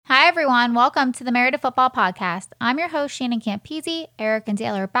everyone. Welcome to the Married to Football podcast. I'm your host, Shannon Campese. Eric and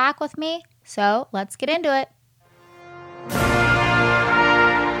Dale are back with me, so let's get into it.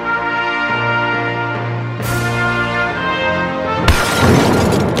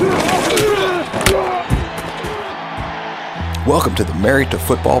 Welcome to the Married to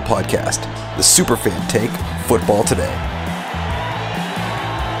Football podcast, the superfan take of football today.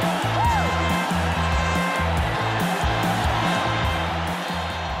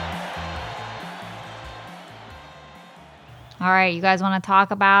 All right, you guys want to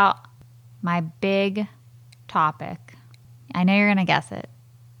talk about my big topic? I know you're going to guess it.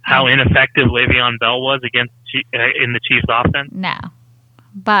 How ineffective Le'Veon Bell was against in the Chiefs' offense? No,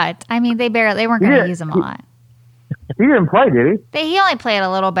 but I mean they weren't going to use him a lot. He didn't play, did he? He only played a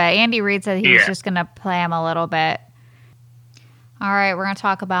little bit. Andy Reid said he was just going to play him a little bit. All right, we're going to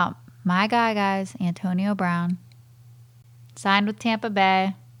talk about my guy, guys, Antonio Brown. Signed with Tampa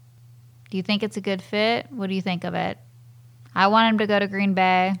Bay. Do you think it's a good fit? What do you think of it? I want him to go to Green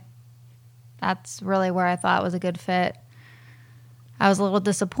Bay. That's really where I thought was a good fit. I was a little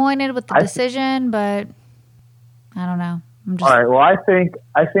disappointed with the decision, but I don't know. All right. Well, I think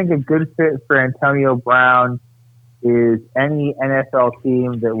a good fit for Antonio Brown is any NFL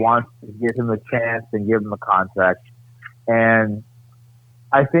team that wants to give him a chance and give him a contract. And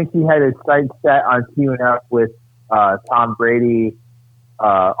I think he had his sights set on teaming up with Tom Brady.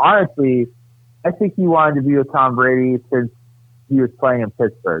 Honestly, I think he wanted to be with Tom Brady since he was playing in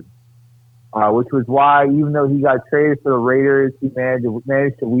Pittsburgh, which was why, even though he got traded for the Raiders, he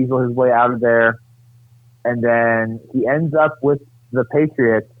managed to weasel his way out of there. And then he ends up with the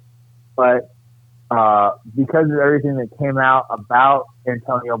Patriots. But because of everything that came out about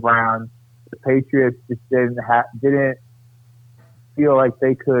Antonio Brown, the Patriots just didn't feel like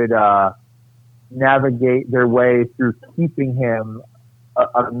they could navigate their way through keeping him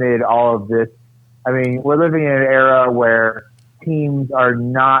amid all of this. I mean, we're living in an era where teams are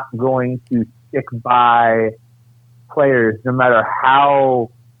not going to stick by players, no matter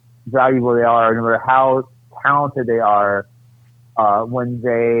how valuable they are, no matter how talented they are, when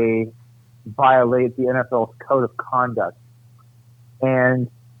they violate the NFL's code of conduct. And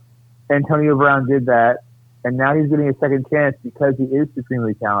Antonio Brown did that, and now he's getting a second chance because he is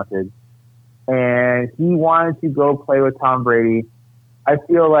supremely talented. And he wanted to go play with Tom Brady. I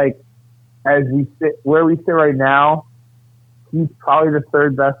feel like where we sit right now, he's probably the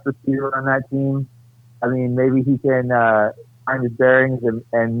third best receiver on that team. I mean, maybe he can find his bearings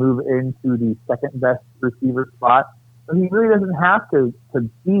and move into the second best receiver spot. But he really doesn't have to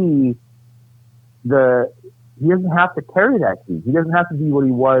be he doesn't have to carry that team. He doesn't have to be what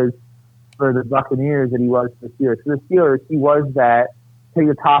he was for the Buccaneers that he was for the Steelers. For the Steelers, he was that take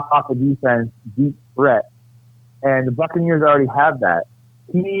the top off the defense, deep threat. And the Buccaneers already have that.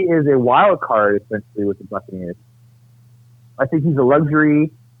 He is a wild card, essentially, with the Buccaneers. I think he's a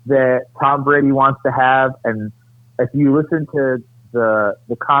luxury that Tom Brady wants to have. And if you listen to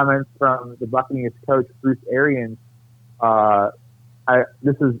the comments from the Buccaneers coach, Bruce Arians,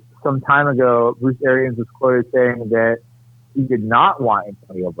 this is some time ago, Bruce Arians was quoted saying that he did not want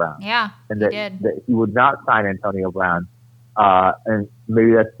Antonio Brown. Yeah, and that he would not sign Antonio Brown. And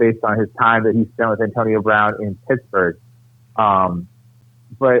maybe that's based on his time that he spent with Antonio Brown in Pittsburgh.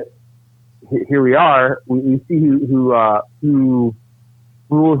 But here we are. We see who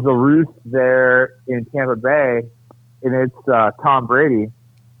rules the roost there in Tampa Bay, and it's Tom Brady.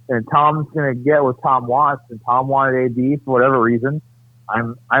 And Tom's going to get what Tom wants, and Tom wanted AB for whatever reason.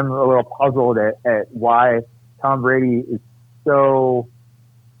 I'm a little puzzled at why Tom Brady is so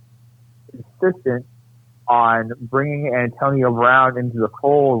insistent on bringing Antonio Brown into the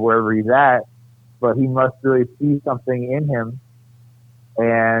fold wherever he's at, but he must really see something in him.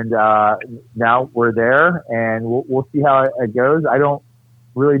 And now we're there, and we'll see how it goes. I don't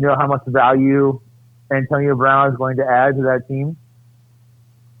really know how much value Antonio Brown is going to add to that team.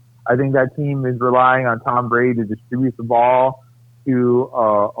 I think that team is relying on Tom Brady to distribute the ball to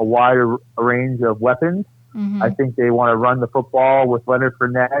a wider range of weapons. Mm-hmm. I think they want to run the football with Leonard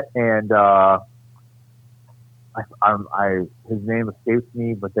Fournette, and his name escapes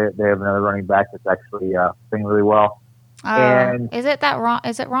me, but they have another running back that's actually playing really well. And is it Ronald?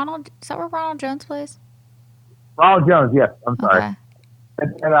 Is that where Ronald Jones plays? Ronald Jones, yes. I'm sorry.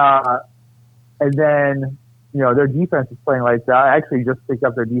 Okay. And then their defense is playing lights out. I actually just picked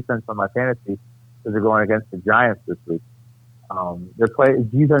up their defense on my fantasy because they're going against the Giants this week.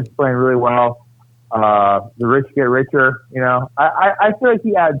 Defense is playing really well. The rich get richer. I feel like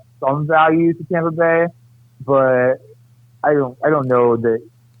he adds some value to Tampa Bay, but I don't know that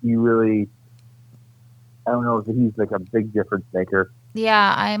he really. I don't know if he's like a big difference maker.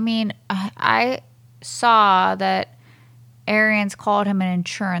 Yeah, I mean, I saw that Arians called him an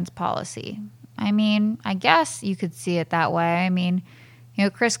insurance policy. I mean, I guess you could see it that way. I mean,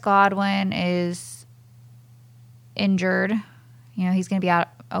 Chris Godwin is injured. He's going to be out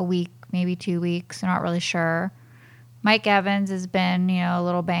a week, maybe 2 weeks. I'm not really sure. Mike Evans has been, a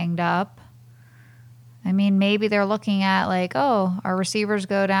little banged up. I mean, maybe they're looking at like, oh, our receivers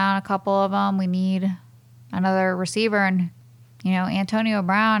go down, a couple of them. We need another receiver. And, Antonio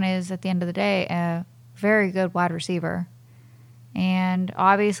Brown is, at the end of the day, a very good wide receiver. And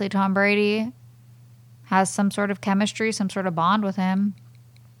obviously Tom Brady has some sort of chemistry, some sort of bond with him.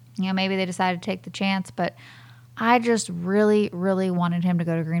 Maybe they decided to take the chance, but I just really, really wanted him to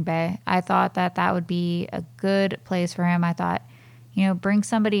go to Green Bay. I thought that would be a good place for him. I thought, bring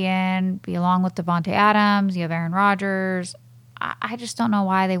somebody in, be along with Devontae Adams. You have Aaron Rodgers. I just don't know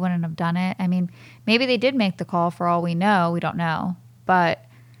why they wouldn't have done it. I mean, maybe they did make the call for all we know. We don't know. But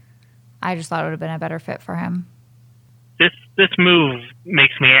I just thought it would have been a better fit for him. This move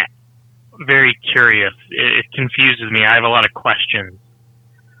makes me very curious. It confuses me. I have a lot of questions.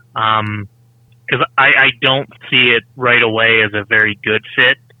 Because I don't see it right away as a very good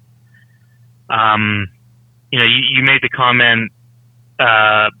fit. You made the comment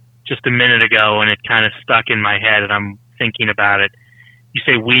just a minute ago, and it kind of stuck in my head, and I'm thinking about it. You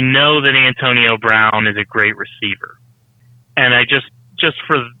say, we know that Antonio Brown is a great receiver. And I just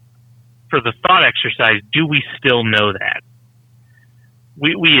for the thought exercise, do we still know that?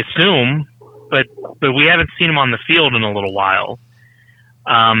 We assume, but we haven't seen him on the field in a little while.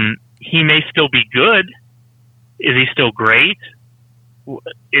 He may still be good. Is he still great?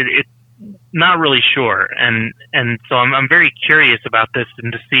 It's not really sure. And so I'm very curious about this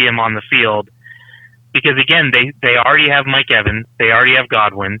and to see him on the field. Because again, they already have Mike Evans. They already have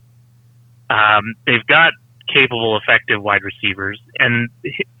Godwin. They've got capable, effective wide receivers. And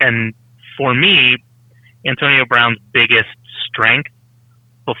for me, Antonio Brown's biggest strength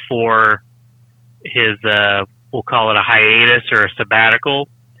before his, we'll call it a hiatus or a sabbatical,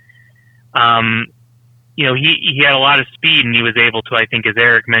 he had a lot of speed, and he was able to, I think, as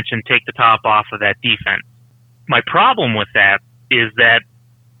Eric mentioned, take the top off of that defense. My problem with that is that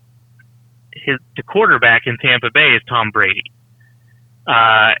the quarterback in Tampa Bay is Tom Brady.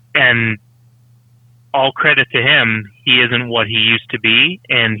 And all credit to him, he isn't what he used to be,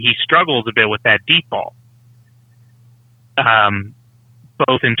 and he struggles a bit with that deep ball.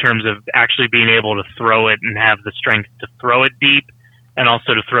 Both in terms of actually being able to throw it and have the strength to throw it deep, and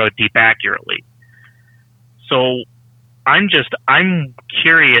also to throw it deep accurately. So I'm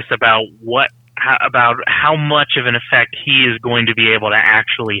curious about how much of an effect he is going to be able to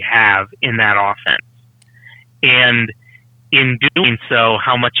actually have in that offense. And in doing so,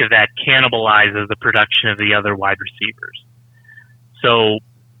 how much of that cannibalizes the production of the other wide receivers. So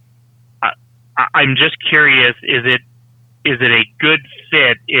I'm just curious, is it a good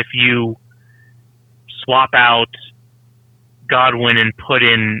fit if you swap out Godwin and put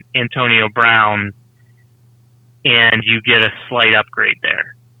in Antonio Brown and you get a slight upgrade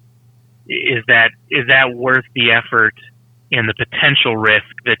there? Is that worth the effort and the potential risk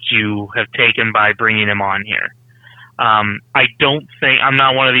that you have taken by bringing him on here? I'm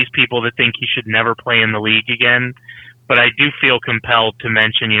not one of these people that think he should never play in the league again, but I do feel compelled to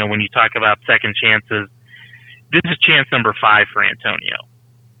mention, when you talk about second chances, this is chance number 5 for Antonio.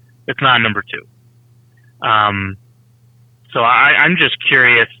 It's not number 2. So I'm just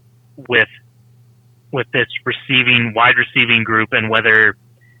curious with this wide receiving group, and whether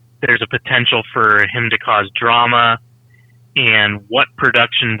there's a potential for him to cause drama, and what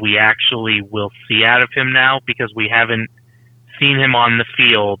production we actually will see out of him now, because we haven't seen him on the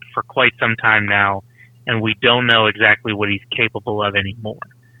field for quite some time now, and we don't know exactly what he's capable of anymore.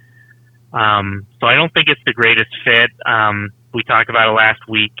 So I don't think it's the greatest fit. We talked about it last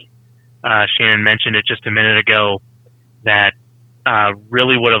week. Shannon mentioned it just a minute ago, that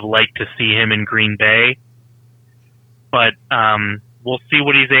really would have liked to see him in Green Bay, but we'll see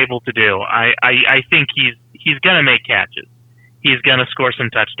what he's able to do. I think he's going to make catches. He's going to score some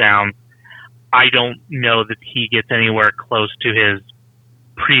touchdowns. I don't know that he gets anywhere close to his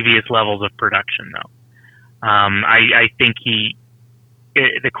previous levels of production, though. I think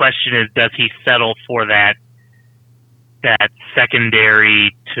the question is, does he settle for that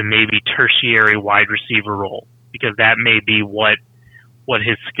secondary to maybe tertiary wide receiver role? Because that may be what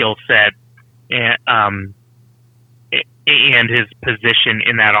his skill set and his position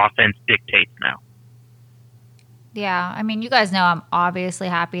in that offense dictates now. Yeah, I mean, you guys know I'm obviously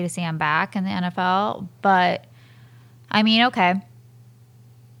happy to see him back in the NFL, but I mean, okay,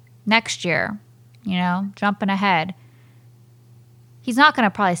 next year, jumping ahead, he's not going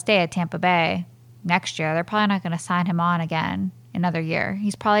to probably stay at Tampa Bay next year. They're probably not going to sign him on again another year.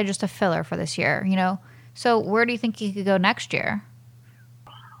 He's probably just a filler for this year, you know? So where do you think he could go next year?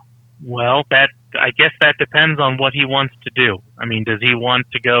 Well, I guess that depends on what he wants to do. I mean, does he want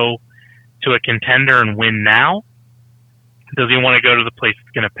to go to a contender and win now? Does he want to go to the place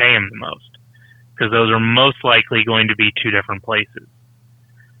that's going to pay him the most? Because those are most likely going to be two different places.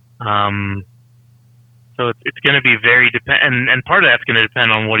 So it's going to be very and part of that's going to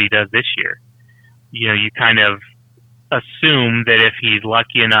depend on what he does this year. You know, you kind of assume that if he's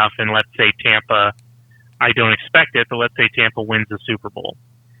lucky enough, and let's say Tampa, I don't expect it, but let's say Tampa wins the Super Bowl,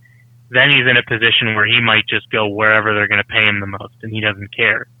 then he's in a position where he might just go wherever they're going to pay him the most, and he doesn't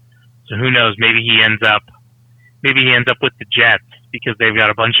care. So who knows? Maybe he ends up with the Jets because they've got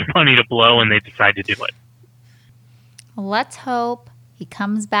a bunch of money to blow and they decide to do it. Let's hope he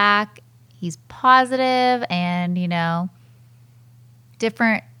comes back. He's positive and, you know,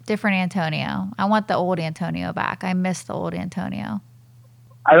 different Antonio. I want the old Antonio back. I miss the old Antonio.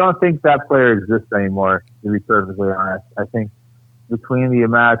 I don't think that player exists anymore, to be perfectly honest. I think between the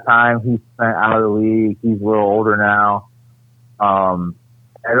amount of time he spent out of the league, he's a little older now.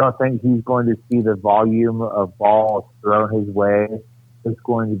 I don't think he's going to see the volume of balls thrown his way that's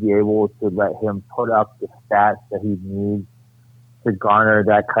going to be able to let him put up the stats that he needs to garner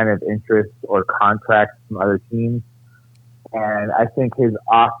that kind of interest or contract from other teams. And I think his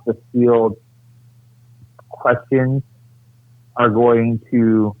off-the-field questions are going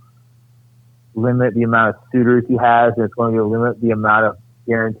to limit the amount of suitors he has, and it's going to limit the amount of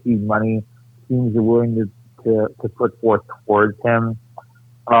guaranteed money teams are willing to put forth towards him.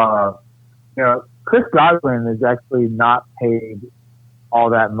 You know, Chris Godwin is actually not paid all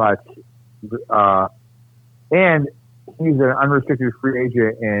that much. And he's an unrestricted free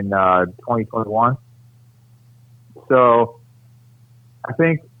agent in 2021. So I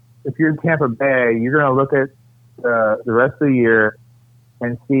think if you're in Tampa Bay, you're going to look at the rest of the year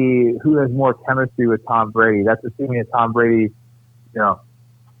and see who has more chemistry with Tom Brady. That's assuming that Tom Brady, you know,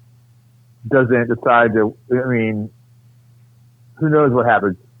 doesn't decide to, I mean, who knows what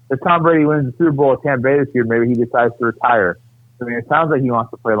happens. If Tom Brady wins the Super Bowl at Tampa Bay this year, maybe he decides to retire. I mean, it sounds like he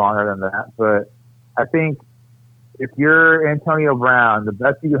wants to play longer than that, but I think if you're Antonio Brown, the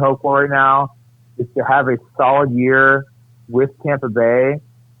best you can hope for right now is to have a solid year with Tampa Bay,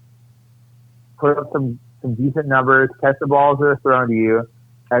 put up some decent numbers, catch the balls that are thrown to you,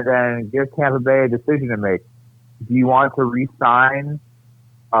 and then give Tampa Bay a decision to make. Do you want to re-sign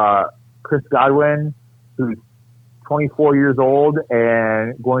Chris Godwin, who's 24 years old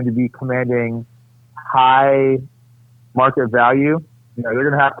and going to be commanding high market value? You know, they're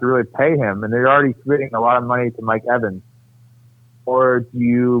going to have to really pay him, and they're already committing a lot of money to Mike Evans. Or do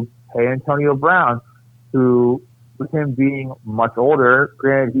you pay Antonio Brown, who, with him being much older,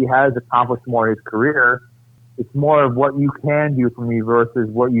 granted he has accomplished more in his career, it's more of what you can do for me versus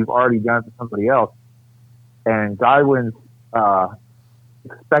what you've already done for somebody else. And Godwin's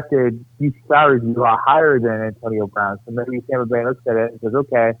expected future salary to be a lot higher than Antonio Brown. So maybe Tampa Bay looks at it and says,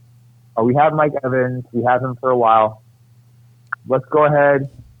 okay, we have Mike Evans. We have him for a while. Let's go ahead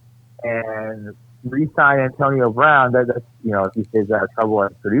and re-sign Antonio Brown. That's, you know, if he stays out of trouble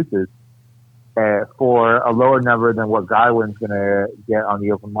and produces for a lower number than what Godwin's going to get on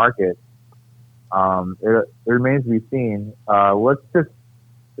the open market. It remains to be seen. If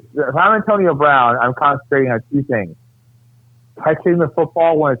I'm Antonio Brown, I'm concentrating on two things: catching the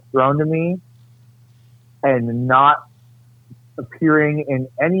football when it's thrown to me and not appearing in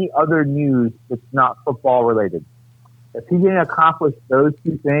any other news that's not football related. If he didn't accomplish those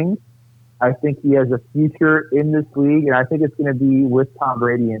two things, I think he has a future in this league, and I think it's going to be with Tom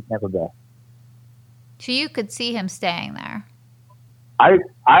Brady in Tampa Bay. So you could see him staying there? I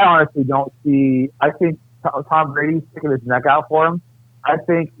honestly don't see. I think Tom Brady's sticking his neck out for him. I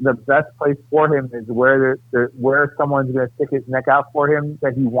think the best place for him is where someone's going to stick his neck out for him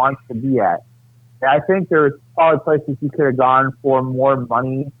that he wants to be at. And I think there's probably places he could have gone for more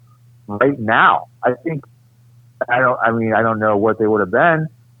money right now. I don't know what they would have been,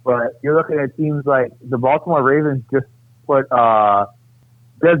 but you're looking at teams like the Baltimore Ravens just put Dez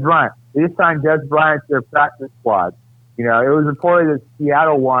Bryant. They just signed Dez Bryant to their practice squad. You know, it was reported that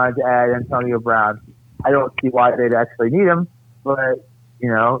Seattle wanted to add Antonio Brown. I don't see why they'd actually need him, but you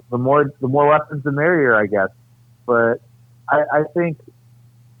know, the more weapons, the merrier, I guess. But I think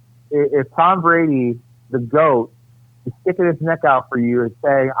if Tom Brady, the GOAT, is sticking his neck out for you and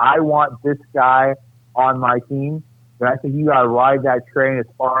saying, I want this guy on my team, then I think you got to ride that train as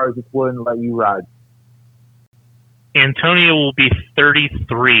far as it's willing to let you ride. Antonio will be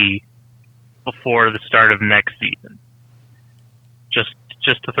 33 before the start of next season.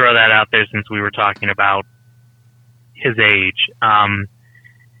 Just to throw that out there, since we were talking about his age. And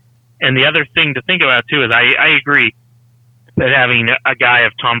the other thing to think about too is I agree that having a guy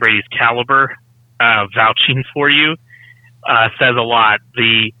of Tom Brady's caliber vouching for you says a lot.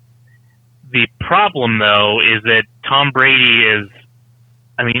 The problem though is that Tom Brady is,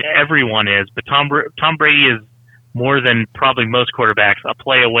 I mean, everyone is, but Tom Brady is more than probably most quarterbacks a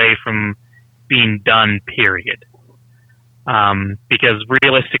play away from being done, period. Because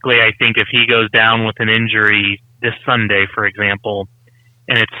realistically, I think if he goes down with an injury this Sunday, for example,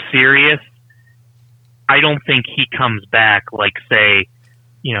 and it's serious, I don't think he comes back like, say,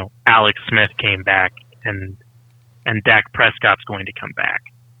 Alex Smith came back and Dak Prescott's going to come back.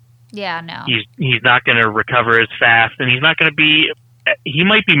 Yeah, no. He's not going to recover as fast, and he's not going to be. He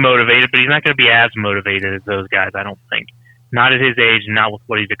might be motivated, but he's not going to be as motivated as those guys, I don't think. Not at his age, not with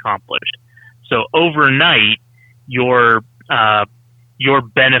what he's accomplished. So overnight, your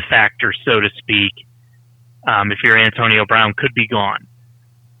benefactor, so to speak, if you're Antonio Brown, could be gone.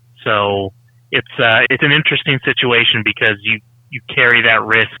 So it's an interesting situation because you carry that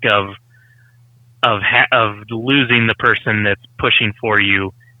risk of losing the person that's pushing for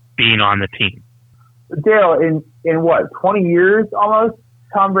you being on the team. Dale, in what, 20 years almost,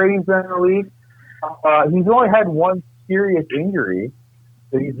 Tom Brady's been in the league. He's only had one serious injury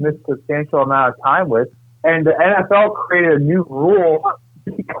that he's missed a substantial amount of time with, and the NFL created a new rule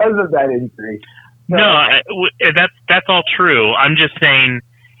because of that injury. So, no, that's all true. I'm just saying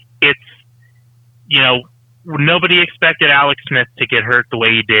it's, nobody expected Alex Smith to get hurt the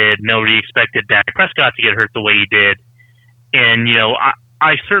way he did. Nobody expected Dak Prescott to get hurt the way he did. And,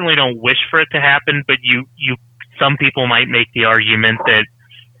 I certainly don't wish for it to happen, but some people might make the argument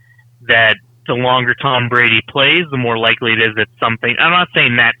that the longer Tom Brady plays, the more likely it is that something, I'm not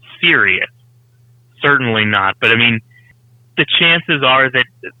saying that's serious, certainly not, but I mean, the chances are that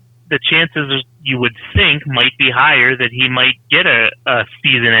you would think might be higher that he might get a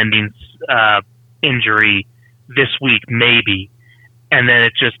season-ending injury this week, maybe, and then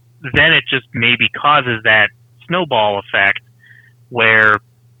it just maybe causes that snowball effect where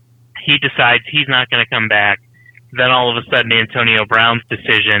he decides he's not going to come back. Then all of a sudden, Antonio Brown's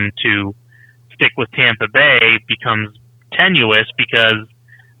decision to stick with Tampa Bay becomes tenuous because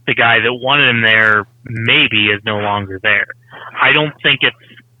the guy that wanted him there maybe is no longer there. I'm not saying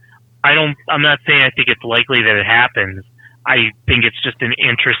I think it's likely that it happens. I think it's just an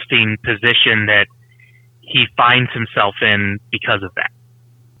interesting position that he finds himself in because of that.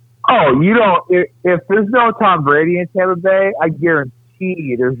 Oh, if there's no Tom Brady in Tampa Bay, I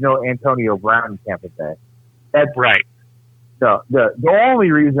guarantee there's no Antonio Brown in Tampa Bay. That's right. So the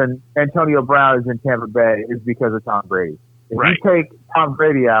only reason Antonio Brown is in Tampa Bay is because of Tom Brady. If you take Tom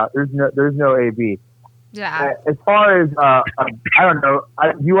Brady out, there's no AB. Yeah. As far as I don't know,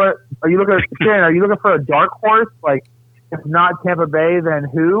 are you looking for a dark horse? Like, if not Tampa Bay, then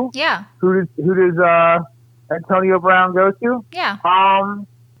who? Yeah. Who does Antonio Brown go to? Yeah.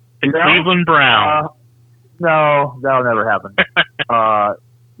 Cleveland Brown. No, that'll never happen. No,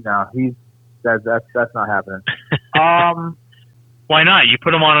 that's not happening. Why not? You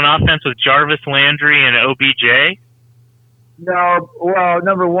put him on an offense with Jarvis Landry and OBJ? No, well,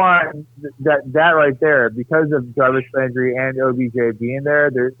 number one, that right there, because of Jarvis Landry and OBJ being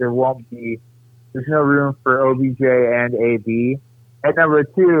there there's no room for OBJ and AB. And number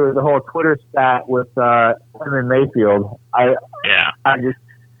two, the whole Twitter stat with Herman Mayfield. I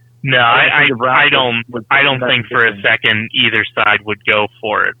don't think for a second either side would go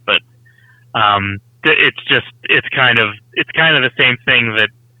for it, but it's kind of the same thing that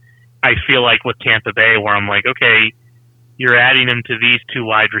I feel like with Tampa Bay, where I'm like, okay, you're adding him to these two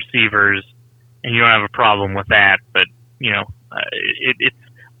wide receivers, and you don't have a problem with that, but it's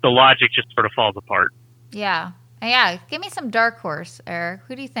the logic just sort of falls apart. Yeah. Give me some dark horse, Eric.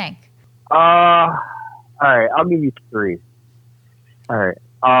 Who do you think? All right, I'll give you three. All right.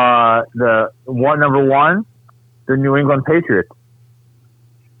 Number one, the New England Patriots.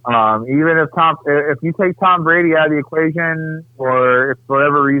 Even if you take Tom Brady out of the equation, or if for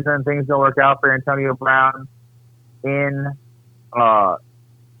whatever reason things don't work out for Antonio Brown in Tampa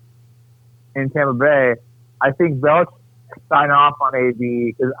Bay, I think Belichick sign off on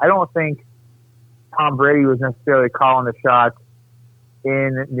AB, because I don't think Tom Brady was necessarily calling the shots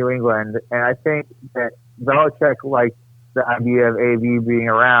in New England, and I think that Belichick liked the idea of AB being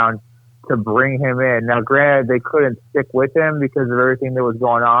around to bring him in. Now, granted, they couldn't stick with him because of everything that was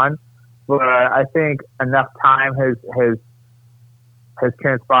going on, but I think enough time has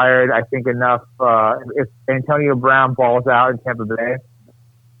transpired. I think enough. If Antonio Brown balls out in Tampa Bay,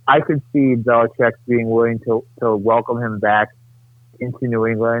 I could see Belichick being willing to welcome him back into New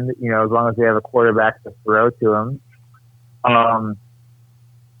England, you know, as long as they have a quarterback to throw to him.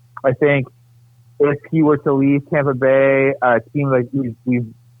 I think if he were to leave Tampa Bay, a team like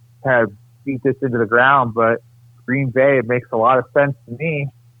we've kind of beat this into the ground, but Green Bay, it makes a lot of sense to me.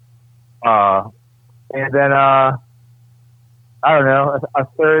 And then, I don't know, a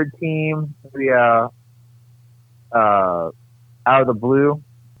third team, maybe out of the blue,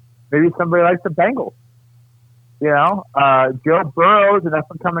 maybe somebody like the Bengals. You know, Joe Burrow is an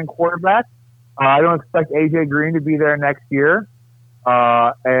up-and-coming quarterback. I don't expect A.J. Green to be there next year.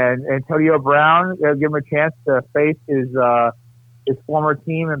 And Antonio Brown, give him a chance to face his former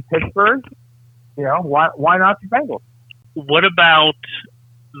team in Pittsburgh. You know, why not the Bengals? What about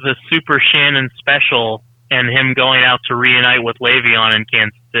the Super Shannon special and him going out to reunite with Le'Veon in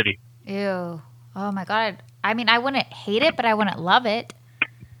Kansas City? Ew. Oh, my God. I mean, I wouldn't hate it, but I wouldn't love it.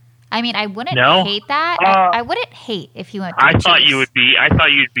 I mean, I wouldn't hate that. I wouldn't hate if he went to the Chiefs. I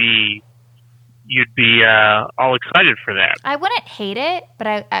thought you'd be all excited for that. I wouldn't hate it, but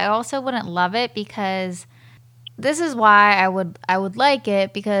I also wouldn't love it, because this is why I would like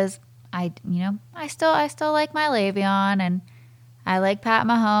it, because I still like my Le'Veon, and I like Pat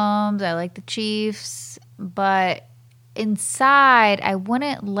Mahomes, I like the Chiefs, but inside I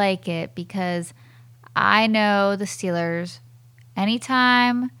wouldn't like it, because I know the Steelers,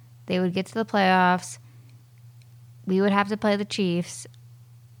 anytime they would get to the playoffs, we would have to play the Chiefs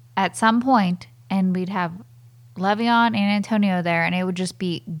at some point, and we'd have Le'Veon and Antonio there, and it would just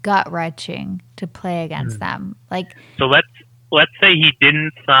be gut-wrenching to play against them. So let's say he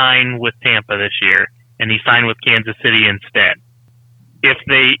didn't sign with Tampa this year, and he signed with Kansas City instead. If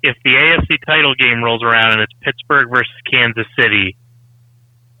the AFC title game rolls around and it's Pittsburgh versus Kansas City,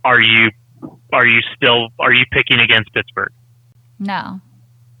 are you picking against Pittsburgh? No.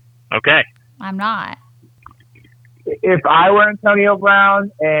 Okay. I'm not. If I were Antonio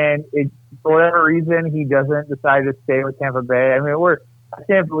Brown and for whatever reason he doesn't decide to stay with Tampa Bay, I mean, I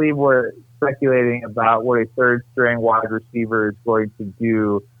can't believe we're speculating about what a third string wide receiver is going to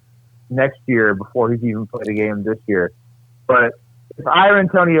do next year before he's even played a game this year. But if I were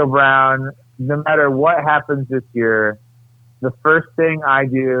Antonio Brown, no matter what happens this year, the first thing I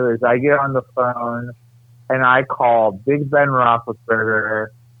do is I get on the phone and I call Big Ben Roethlisberger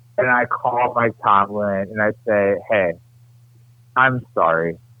and I call Mike Tomlin and I say, hey, I'm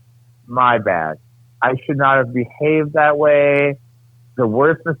sorry. My bad. I should not have behaved that way. The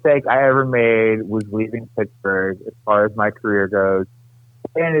worst mistake I ever made was leaving Pittsburgh as far as my career goes.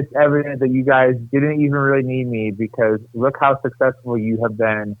 And it's evident that you guys didn't even really need me, because look how successful you have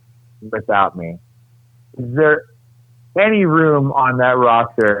been without me. Is there any room on that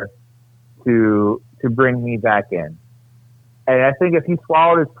roster to bring me back in? And I think if he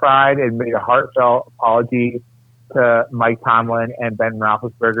swallowed his pride and made a heartfelt apology to Mike Tomlin and Ben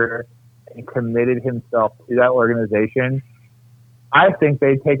Roethlisberger and committed himself to that organization, I think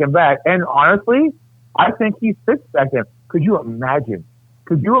they'd take him back. And honestly, I think he fits back in. Could you imagine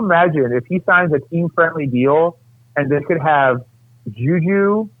if he signs a team-friendly deal and they could have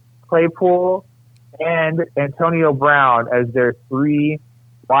Juju, Claypool, and Antonio Brown as their three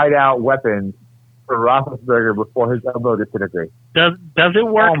wide-out weapons for Roethlisberger before his elbow disintegrates? Does it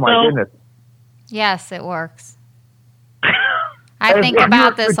work? Oh my goodness! Yes, it works. I think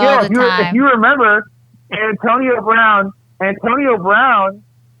about this all the time. If you remember, Antonio Brown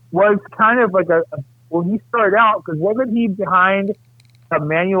was kind of like when he started out, because wasn't he behind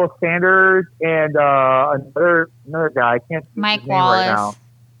Emmanuel Sanders and another guy? I can't see Mike his name Wallace right now.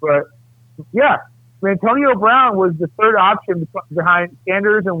 But yeah, Antonio Brown was the third option behind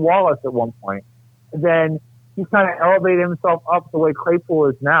Sanders and Wallace at one point. And then he kind of elevated himself up the way Claypool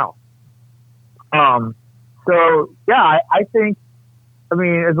is now. So yeah, I think, I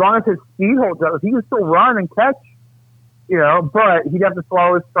mean, as long as his speed holds up, he can still run and catch, but he'd have to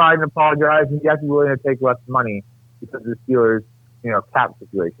swallow his pride and apologize, and he'd have to be willing to take less money because of the Steelers, cap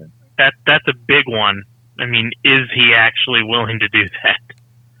situation. That's a big one. I mean, is he actually willing to do that?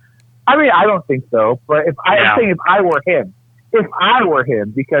 I mean, I don't think so. But if I were him,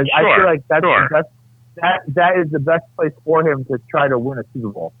 because I feel like that's the best, that is the best place for him to try to win a Super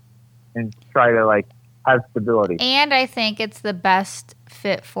Bowl and try to have stability. And I think it's the best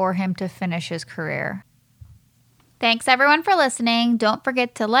fit for him to finish his career. Thanks everyone for listening. Don't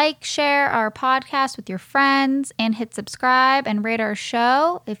forget to share our podcast with your friends, and hit subscribe and rate our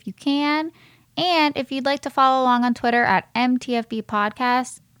show if you can. And if you'd like to follow along on Twitter at MTFB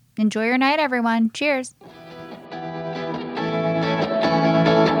Podcast, enjoy your night, everyone. Cheers.